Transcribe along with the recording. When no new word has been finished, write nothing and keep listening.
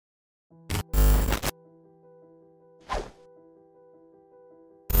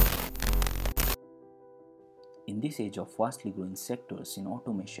this age of vastly growing sectors in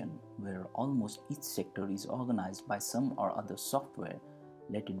automation, where almost each sector is organized by some or other software,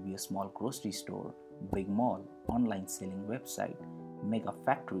 let it be a small grocery store, big mall, online selling website, mega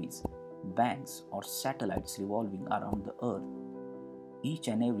factories, banks, or satellites revolving around the earth, each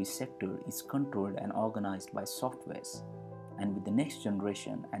and every sector is controlled and organized by softwares. And with the next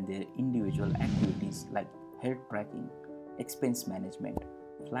generation and their individual activities like health tracking, expense management,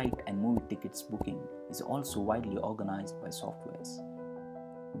 flight and movie tickets booking is also widely organized by softwares.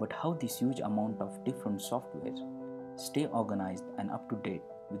 But how this huge amount of different software stay organized and up to date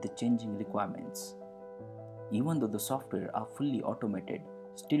with the changing requirements? Even though the software are fully automated,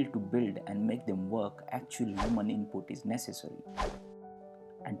 still to build and make them work, actual human input is necessary.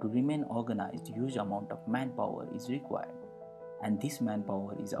 And to remain organized, huge amount of manpower is required. And this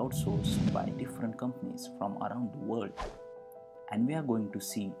manpower is outsourced by different companies from around the world. And we are going to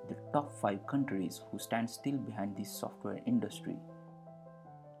see the top 5 countries who stand still behind this software industry.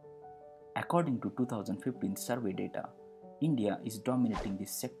 According to 2015 survey data, India is dominating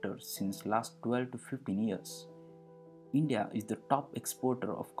this sector since last 12 to 15 years. India is the top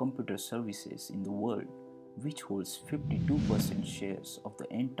exporter of computer services in the world, which holds 52% shares of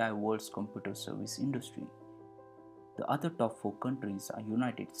the entire world's computer service industry. The other top 4 countries are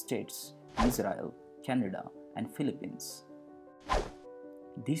United States, Israel, Canada, and Philippines.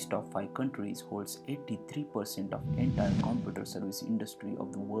 These top 5 countries holds 83% of entire computer service industry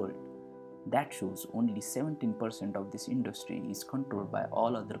of the world. That shows only 17% of this industry is controlled by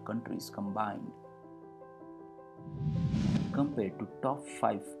all other countries combined. Compared to top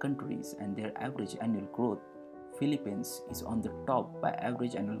 5 countries and their average annual growth, Philippines is on the top by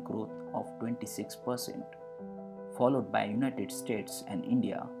average annual growth of 26%, followed by United States and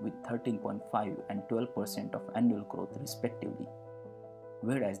India with 13.5 and 12% of annual growth respectively,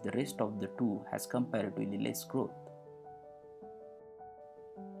 whereas the rest of the two has comparatively less growth.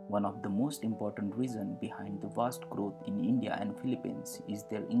 One of the most important reasons behind the vast growth in India and Philippines is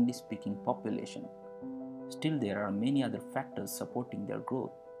their English-speaking population. Still, there are many other factors supporting their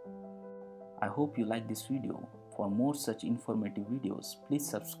growth. I hope you like this video. For more such informative videos, please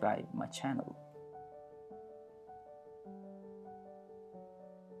subscribe my channel.